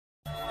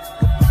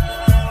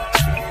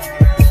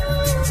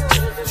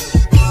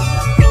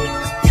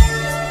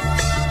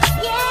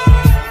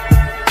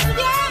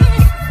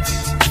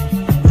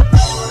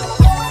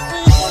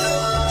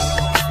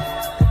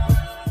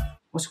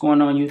going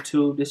on,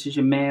 YouTube? This is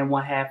your man,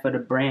 one half of the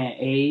brand,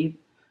 Abe.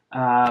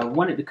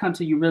 Wanted to come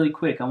to you really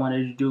quick. I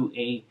wanted to do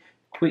a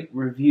quick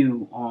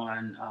review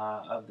on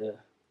of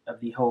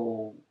the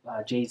whole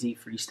Jay-Z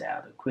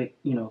freestyle. A quick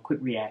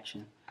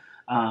reaction.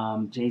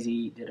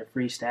 Jay-Z did a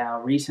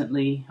freestyle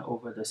recently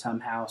over the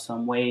Somehow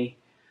Some Way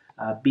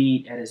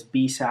beat at his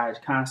B-Sides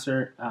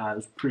concert. It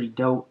was pretty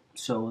dope.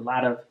 So a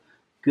lot of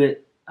good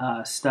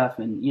stuff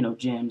and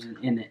gems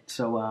in it.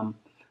 So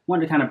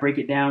wanted to kind of break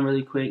it down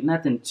really quick.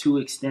 Nothing too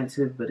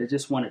extensive, but I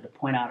just wanted to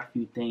point out a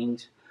few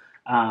things.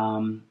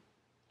 And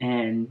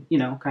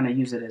kind of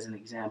use it as an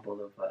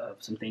example of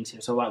some things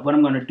here. So what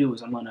I'm going to do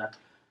is I'm going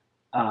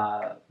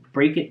to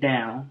break it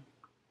down,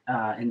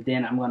 and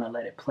then I'm going to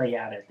let it play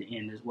out at the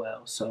end as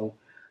well. So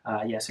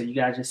yeah, so you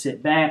guys just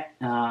sit back,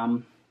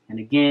 and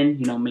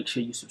again, make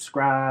sure you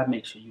subscribe,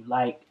 make sure you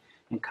like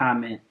and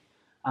comment.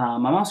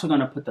 I'm also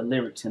going to put the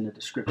lyrics in the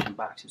description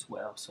box as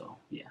well. So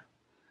yeah,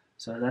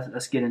 so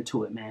let's get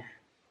into it, man.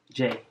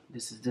 Jay,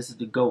 this is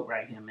the GOAT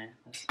right here, man.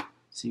 Let's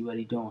see what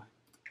he doing.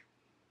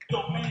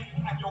 Yo, man,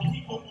 have your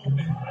people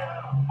moving.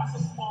 That's a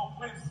small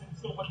glimpse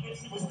into what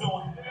Nipsey was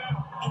doing.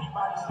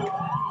 Anybody still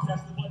confused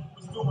as to what he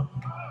was doing?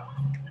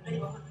 The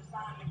neighborhood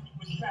designed to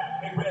keep us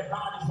trapped. They red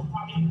lines for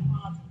property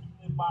crimes to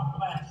live by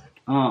blacks.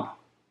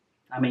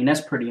 I mean,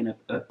 that's pretty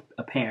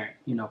apparent,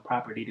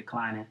 property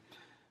declining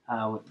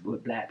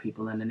with black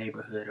people in the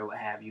neighborhood or what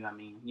have you. I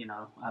mean,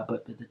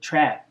 but the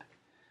trap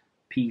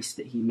piece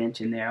that he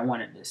mentioned there, I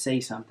wanted to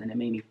say something that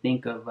made me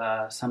think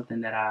of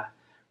something that I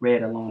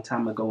read a long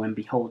time ago in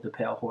Behold the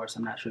Pale Horse.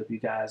 I'm not sure if you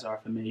guys are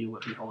familiar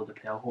with Behold the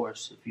Pale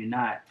Horse. If you're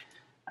not,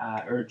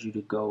 I urge you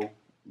to go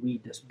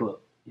read this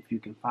book if you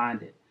can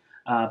find it.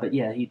 But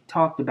yeah, he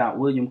talked about,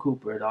 William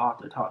Cooper, the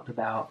author, talked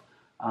about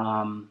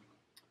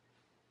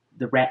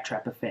the rat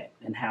trap effect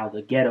and how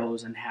the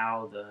ghettos and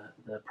how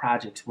the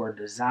projects were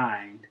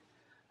designed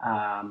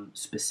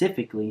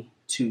specifically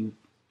to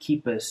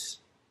keep us,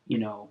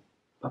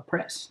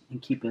 oppressed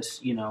and keep us,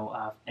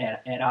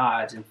 at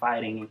odds and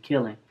fighting and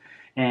killing.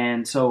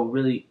 And so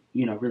really,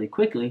 really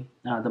quickly,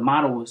 the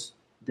model was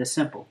this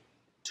simple.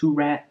 2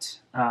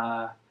 rats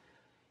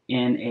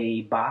in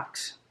a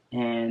box,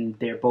 and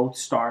they're both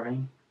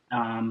starving.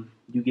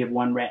 You give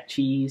one rat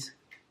cheese,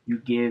 you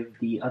give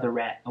the other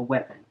rat a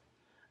weapon.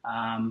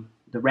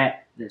 The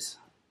rat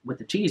with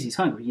the cheese, he's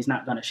hungry. He's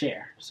not going to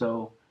share.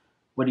 So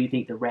what do you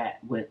think the rat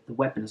with the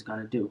weapon is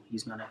going to do?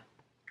 He's going to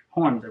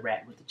harm the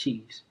rat with the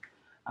cheese.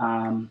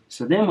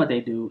 So then what they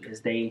do is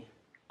they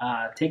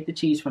take the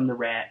cheese from the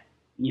rat,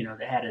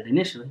 that had it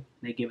initially.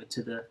 They give it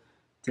to the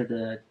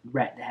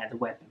rat that had the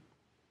weapon,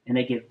 and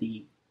they give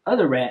the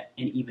other rat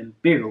an even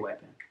bigger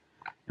weapon.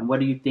 And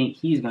what do you think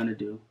he's going to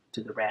do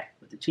to the rat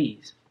with the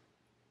cheese?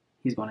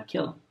 He's going to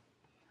kill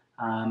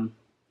him.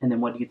 And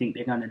then what do you think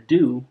they're going to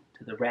do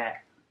to the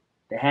rat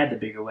that had the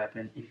bigger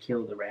weapon and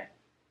kill the rat?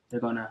 They're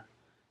gonna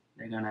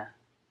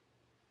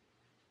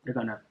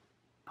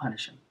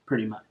punish him,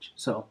 pretty much.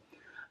 So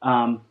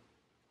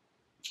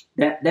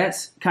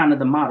that's kind of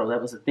the model.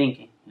 That was the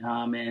thinking.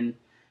 And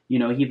he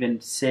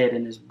even said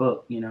in his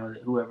book,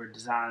 that whoever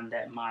designed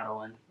that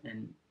model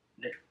and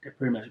they're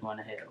pretty much going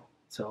to hell.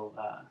 So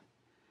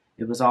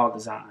it was all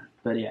designed.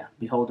 But yeah,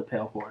 Behold the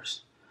Pale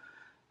Horse.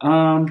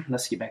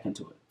 Let's get back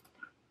into it.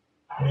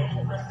 They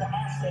depress the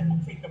asset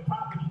and take the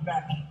property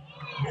back.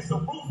 It's a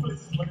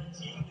ruthless, but a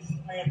genius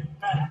plan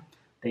back.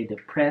 They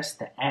depress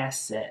the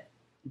asset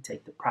and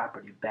take the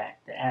property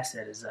back. The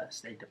asset is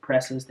us. They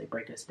depress us. They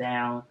break us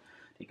down.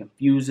 They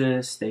confuse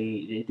us.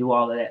 They do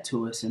all of that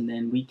to us, and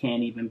then we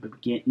can't even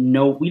begin.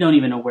 We don't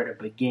even know where to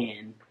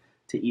begin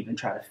to even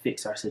try to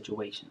fix our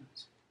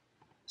situations.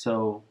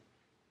 So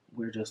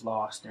we're just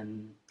lost,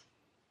 and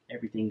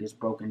everything is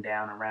broken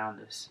down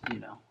around us,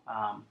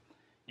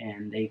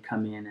 and they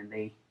come in and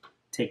they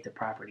take the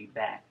property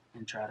back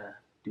and try to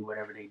do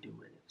whatever they do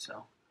with it.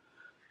 So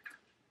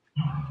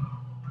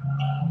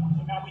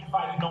now we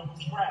fighting on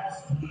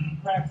crabs.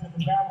 Crabs in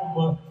the barrel,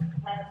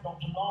 but crabs don't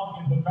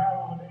belong in the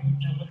barrel. They ain't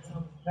never tell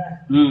us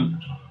that. So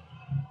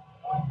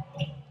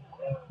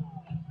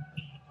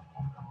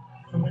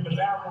in the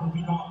barrel,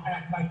 we don't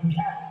act like we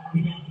act.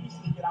 We didn't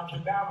used to get out the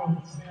barrel.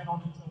 We stand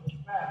on each other's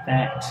back.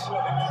 Facts.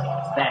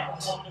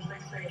 Facts. As long as they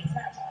stay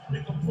attached,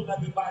 they can pull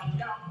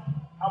everybody out.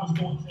 I was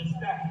doing just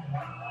that.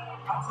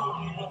 I told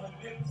Neighborhood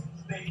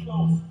Nipsey, stay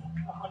close.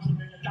 $100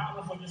 million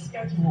on your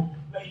schedule,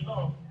 lay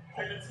low.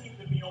 Tell your team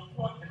to be on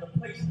point in the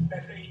places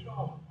that they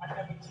go. I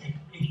never change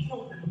to get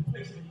killed in the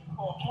place that you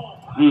call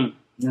home.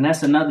 And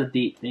that's another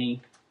deep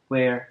thing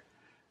where,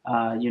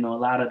 a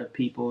lot of the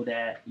people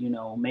that,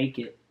 make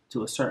it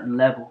to a certain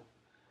level,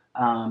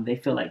 they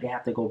feel like they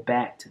have to go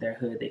back to their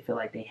hood. They feel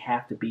like they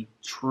have to be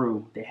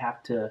true. They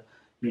have to,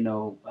 be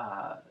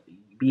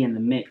in the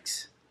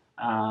mix.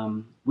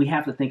 We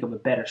have to think of a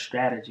better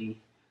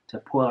strategy to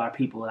pull our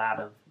people out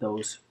of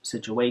those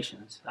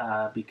situations,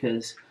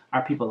 because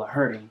our people are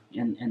hurting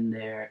in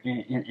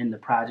the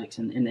projects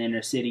in the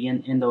inner city,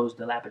 in those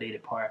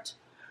dilapidated parts,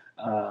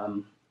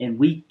 and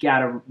we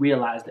gotta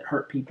realize that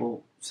hurt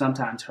people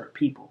sometimes hurt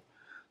people.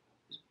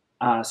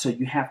 So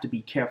you have to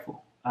be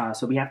careful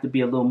So we have to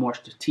be a little more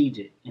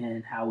strategic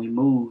in how we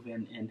move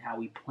and how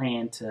we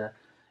plan to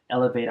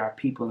elevate our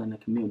people in the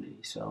community.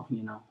 So,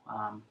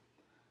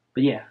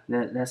 but yeah,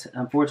 that's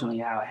unfortunately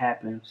how it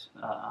happens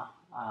a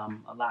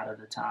lot of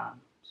the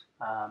times,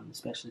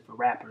 especially for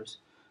rappers.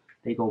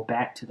 They go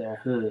back to their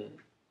hood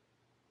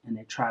and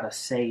they try to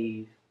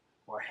save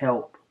or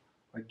help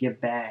or give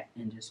back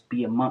and just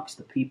be amongst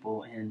the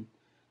people, and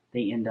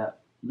they end up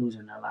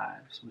losing their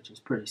lives, which is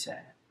pretty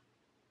sad.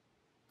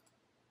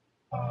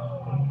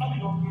 How we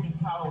gonna get in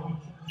power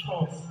with the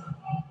source?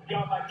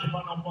 Y'all like to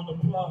run up on the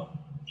plug,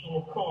 so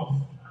of course,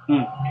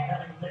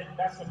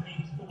 that's a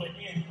means to an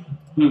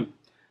end.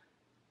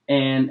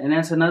 And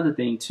that's another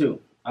thing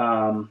too.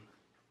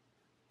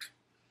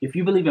 If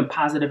you believe in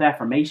positive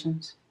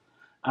affirmations,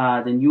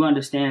 then you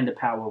understand the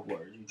power of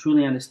words. You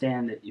truly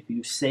understand that if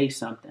you say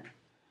something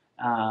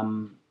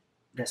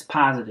that's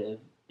positive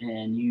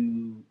and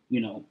you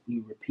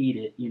repeat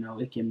it,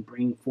 it can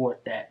bring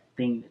forth that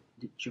thing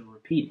that you're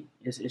repeating.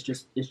 It's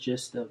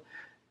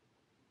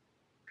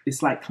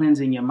like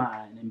cleansing your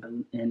mind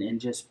and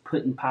just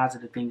putting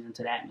positive things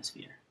into the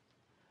atmosphere.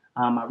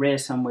 I read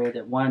somewhere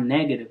that one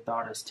negative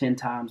thought is 10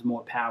 times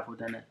more powerful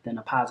than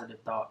a positive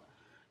thought,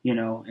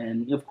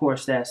 and of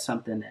course that's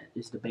something that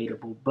is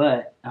debatable,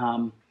 but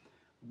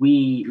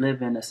we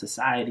live in a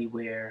society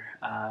where,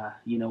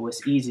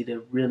 it's easy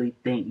to really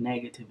think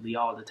negatively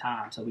all the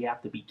time. So we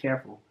have to be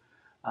careful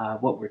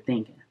what we're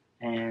thinking.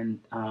 And,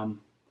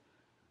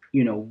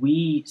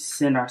 we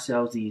send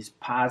ourselves these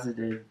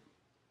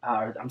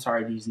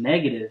these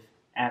negative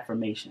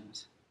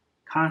affirmations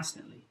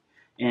constantly.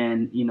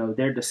 And,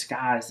 they're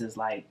disguised as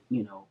like,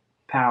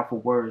 powerful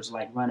words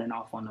like running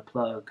off on the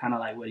plug, kind of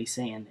like what he's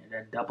saying there,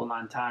 that double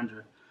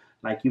entendre.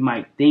 Like you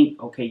might think,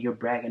 okay, you're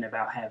bragging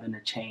about having a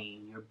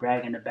chain, you're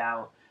bragging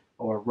about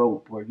or a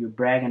rope, or you're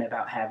bragging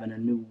about having a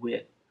new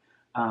whip.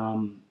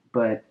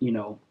 But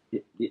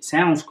it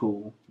sounds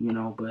cool,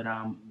 but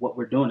what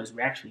we're doing is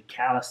we're actually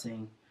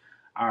callousing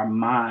our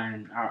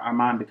mind. Our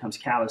mind becomes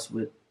callous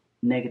with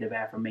negative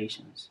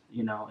affirmations,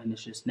 and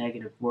it's just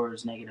negative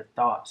words, negative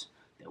thoughts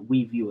that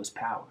we view as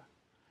power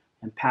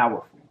and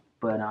powerful.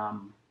 But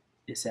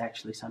it's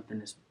actually something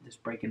that's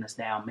breaking us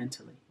down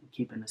mentally and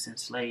keeping us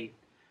enslaved.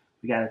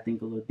 We got to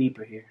think a little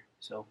deeper here.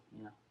 So,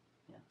 let's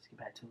get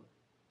back to it.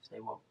 Stay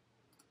woke.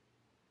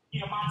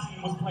 Yeah, my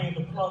team was playing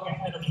the plug and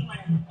had a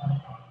plan.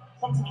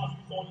 Sometimes we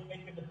was only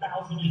making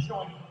 1,000 a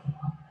joint.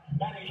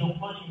 That ain't no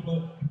money,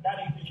 but that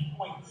ain't the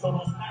point. So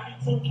those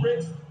 92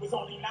 bricks was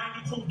only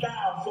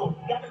 92,000. So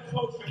y'all can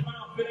close your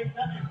mouth. It ain't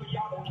nothing for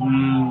y'all to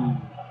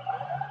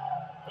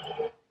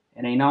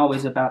It ain't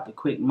always about the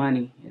quick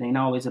money. It ain't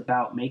always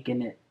about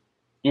making it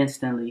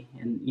instantly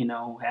and,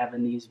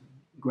 having these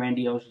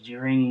grandiose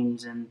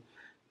dreams and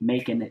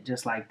making it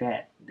just like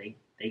that. They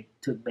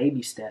took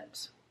baby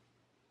steps,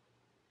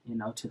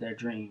 to their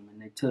dream,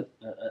 and they took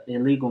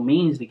illegal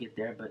means to get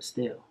there. But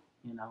still,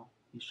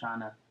 he's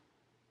trying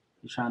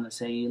to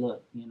say,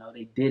 look,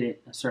 they did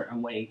it a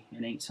certain way.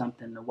 It ain't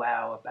something to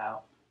wow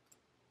about.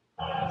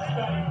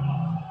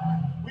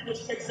 We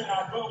was chasing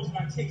our goals,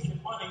 not chasing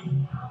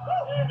money.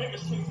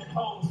 Niggas chasing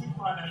hoes, we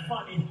find that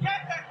funny. I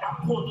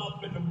pulled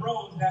up in the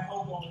roads, that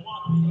hoe gon'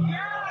 want me.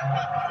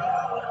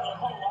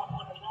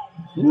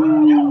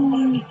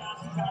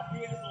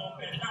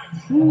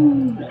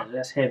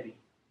 That's heavy.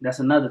 That's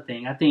another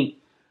thing. I think,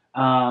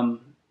 the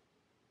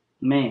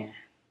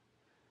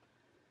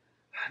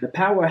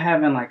power of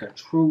having like a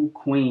true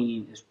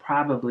queen is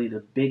probably the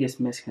biggest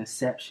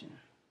misconception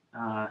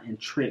and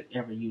trick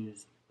ever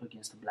used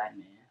against a black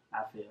man.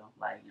 I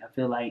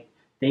feel like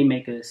they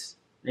make it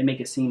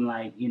seem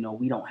like,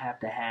 we don't have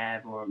to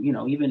have, or,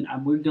 even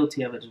we're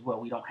guilty of it as well.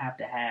 We don't have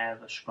to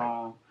have a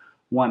strong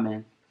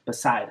woman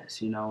beside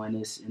us, and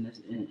it's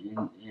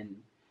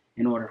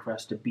in order for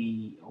us to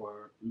be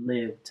or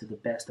live to the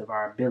best of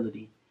our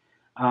ability.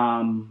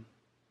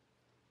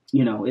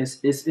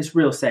 It's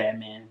real sad,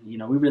 man.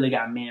 We really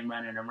got men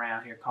running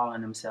around here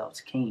calling themselves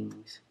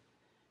kings,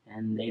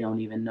 and they don't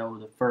even know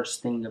the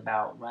first thing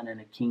about running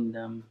a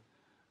kingdom,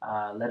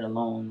 let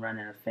alone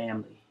running a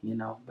family.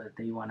 But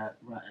they wanna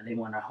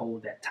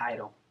hold that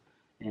title,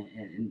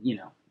 and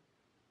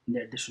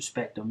they're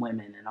disrespecting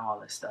women and all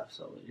this stuff.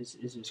 So it's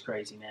just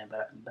crazy, man.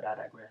 But I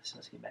digress.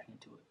 Let's get back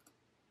into it.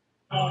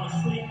 On the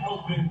street,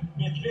 open,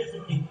 been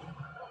physically.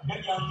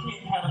 That young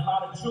kid had a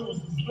lot of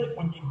jewels to split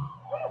with me.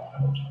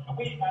 And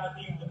we ain't gotta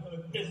leave the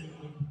hood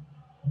physically.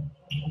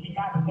 We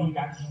gotta leave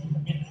that shit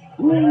mentally.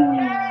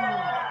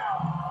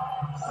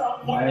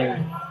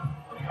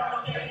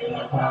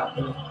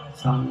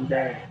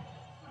 Someday.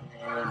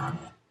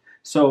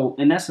 So,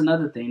 and that's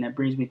another thing that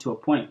brings me to a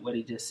point. What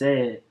he just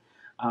said.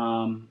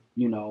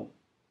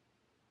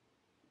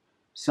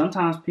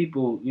 Sometimes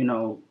people, you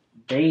don't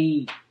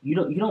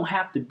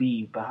have to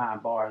be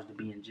behind bars to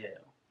be in jail.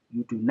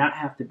 You do not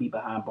have to be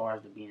behind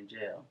bars to be in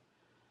jail.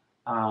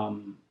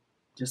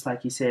 Just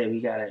like he said, we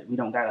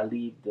don't gotta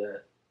leave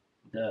the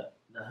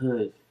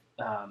hood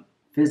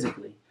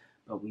physically,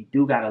 but we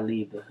do gotta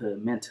leave the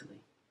hood mentally.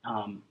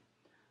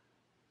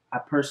 I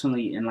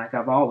personally, and like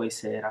I've always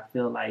said, I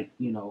feel like,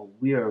 you know,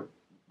 we are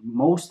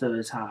most of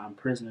the time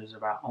prisoners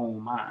of our own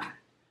mind,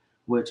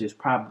 which is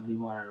probably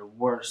one of the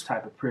worst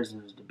type of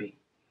prisoners to be.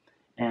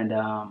 And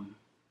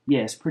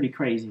yeah, it's pretty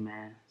crazy,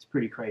 man. It's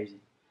pretty crazy.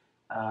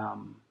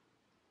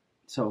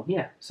 So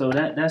yeah, so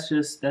that's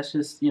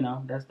just you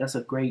know, that's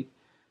a great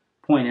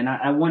point. And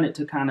I wanted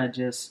to kind of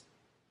just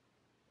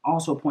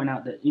also point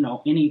out that, you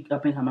know, any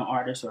up and coming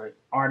artist or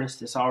artist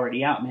that's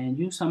already out, man,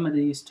 use some of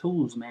these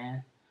tools,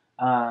 man,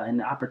 and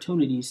the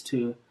opportunities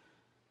to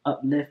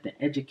uplift and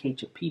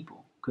educate your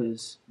people,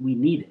 because we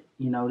need it.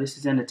 You know, this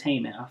is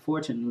entertainment.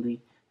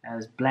 Unfortunately,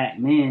 as black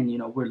men, you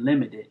know, we're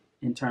limited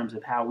in terms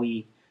of how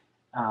we,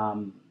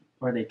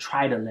 or they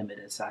try to limit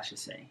us, I should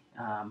say.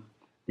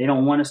 They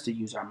don't want us to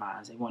use our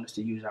minds. They want us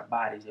to use our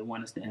bodies. They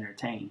want us to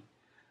entertain.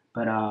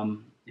 But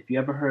if you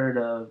ever heard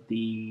of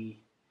the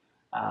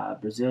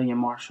Brazilian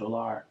martial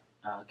art,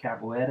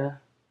 capoeira,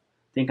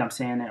 I think I'm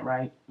saying that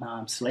right.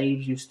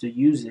 Slaves used to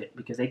use it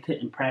because they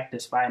couldn't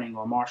practice fighting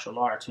or martial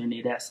arts or any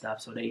of that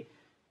stuff. So they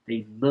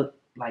looked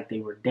like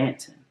they were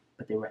dancing,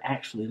 but they were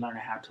actually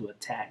learning how to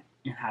attack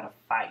and how to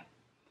fight.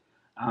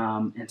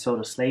 And so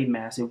the slave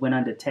master, it went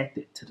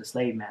undetected to the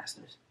slave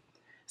masters.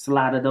 It's a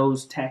lot of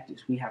those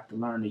tactics we have to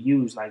learn to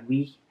use. Like,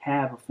 we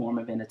have a form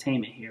of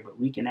entertainment here, but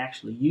we can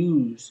actually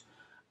use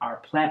our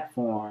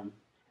platform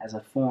as a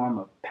form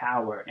of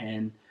power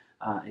and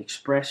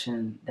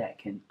expression that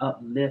can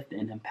uplift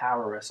and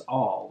empower us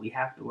all. We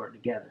have to work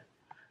together.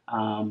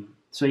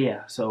 So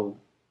yeah, so,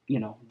 you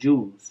know,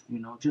 jewels, you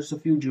know, just a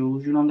few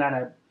jewels. They don't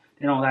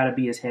gotta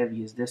be as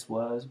heavy as this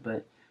was,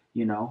 but,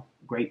 you know,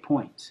 great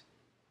points.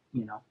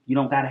 You know, you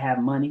don't gotta have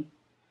money.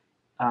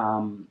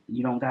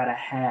 You don't gotta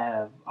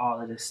have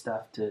all of this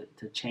stuff to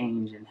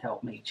change and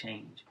help make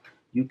change.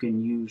 You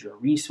can use your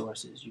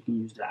resources. You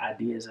can use the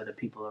ideas of the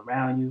people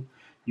around you.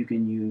 You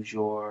can use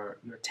your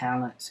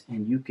talents,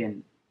 and you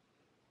can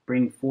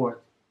bring forth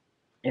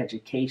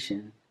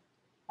education,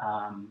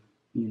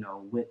 you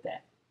know, with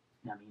that.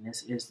 I mean,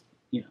 this is,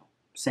 you know,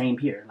 same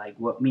here. Like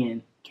what me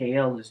and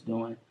KL is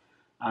doing.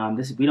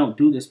 We don't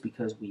do this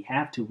because we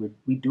have to.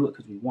 We do it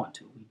because we want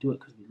to. We do it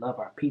because we love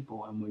our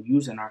people, and we're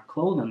using our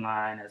clothing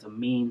line as a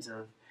means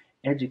of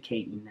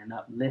educating and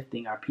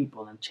uplifting our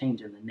people and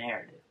changing the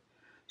narrative.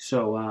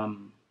 So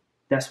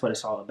that's what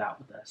it's all about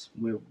with us.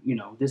 You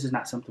know, this is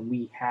not something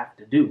we have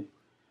to do.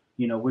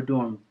 You know, we're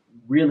doing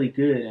really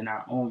good in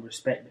our own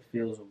respective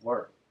fields of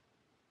work,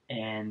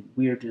 and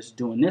we're just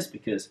doing this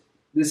because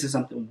this is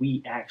something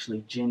we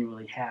actually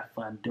genuinely have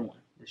fun doing.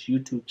 This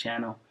YouTube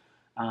channel,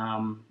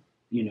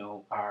 you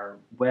know, our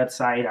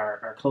website,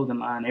 our clothing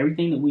line,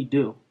 everything that we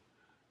do,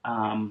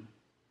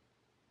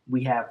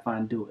 we have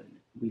fun doing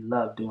it. We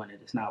love doing it.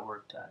 It's not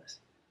work to us,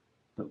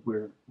 but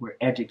we're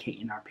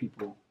educating our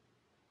people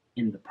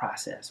in the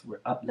process.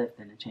 We're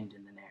uplifting and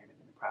changing the narrative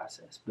in the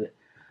process. But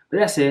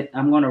that's it.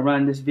 I'm going to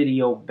run this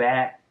video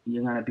back.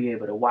 You're going to be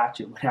able to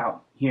watch it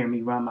without hearing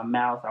me run my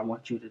mouth. I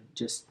want you to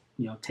just,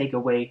 you know, take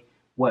away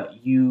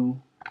what you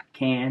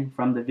can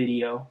from the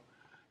video.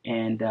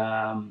 And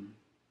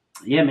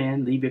yeah,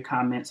 man, leave your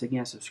comments.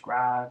 Again,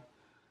 subscribe,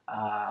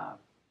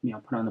 you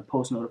know, put on the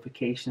post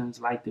notifications,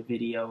 like the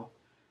video,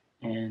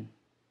 and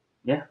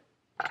yeah,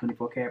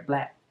 24 Karat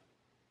Black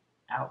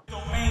out.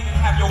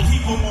 Have your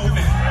people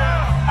moving.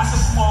 That's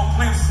a small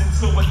glimpse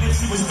into what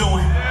Nipsey was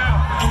doing.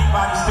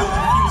 Anybody still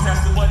confused as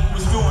to what he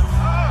was doing?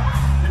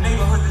 The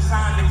neighborhood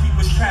designed to keep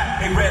us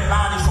trapped. They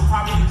redlined it for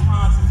property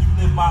crimes if you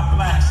live by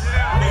blacks.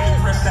 They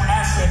depress the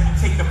asset and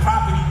take the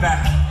property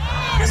back.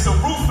 It's a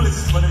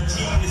ruthless but a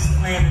genius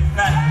plan in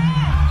fact.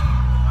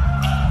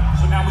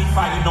 So now we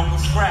fighting over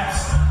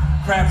scraps.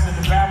 Crabs in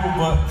the barrel,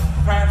 but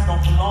crabs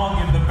don't belong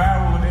in the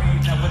barrel. They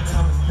ain't never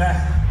tell us that.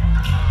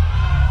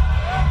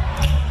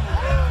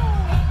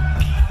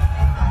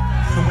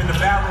 So in the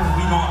barrel,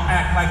 we gon'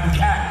 act like we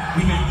act.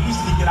 We can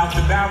easily get out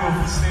the barrel if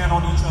we stand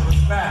on each other's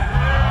back.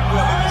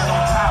 Whoever gets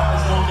on top,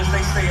 as long as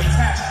they stay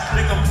attached,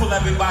 they can pull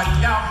everybody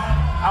out.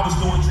 I was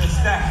doing just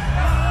that.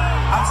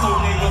 I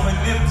told Neighborhood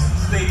Nipsey,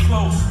 stay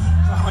close.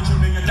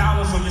 $100 million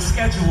on your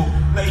schedule,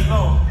 lay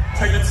low.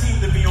 Tell your team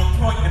to be on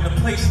point in the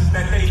places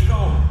that they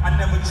go. I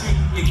never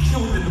change, get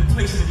killed in the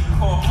place that he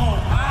called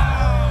home.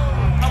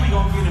 How we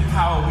gonna get in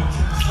power? We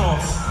keep the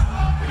source.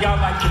 But y'all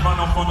like to run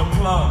off on the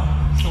plug,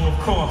 so of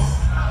course.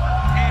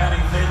 That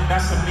ain't lit,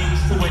 that's a means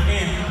to an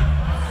end.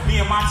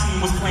 Me and my team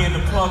was playing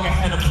the plug and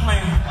had a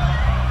plan.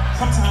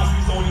 Sometimes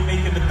we was only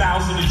making 1,000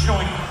 a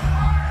joint.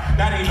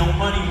 That ain't no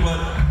money, but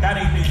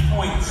that ain't the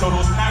point. So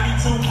those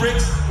 92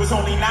 bricks was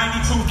only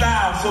 92,000.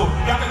 So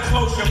y'all can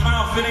close your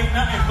mouth, it ain't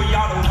nothing for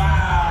y'all to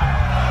wow.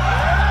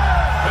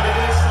 But it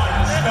is something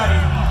to study.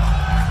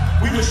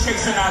 We was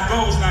chasing our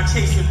goals, not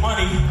chasing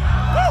money.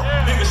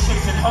 Niggas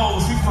chasing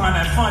hoes, we find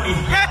that funny.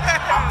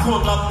 I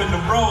pull up in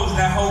the roads,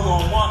 that hoe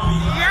gon' want me.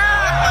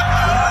 But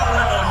I don't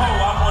want a hoe,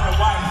 I want a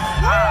wife.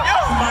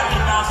 Somebody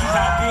can bounce these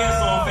ideas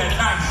off at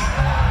night.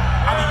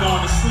 I be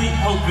going to sleep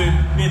hoping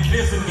men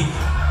visit me.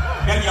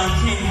 That young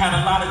king had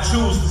a lot of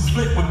jewels to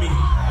split with me.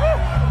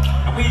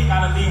 And we ain't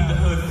gotta leave the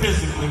hood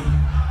physically.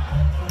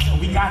 But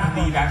we gotta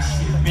leave that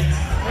shit mentally.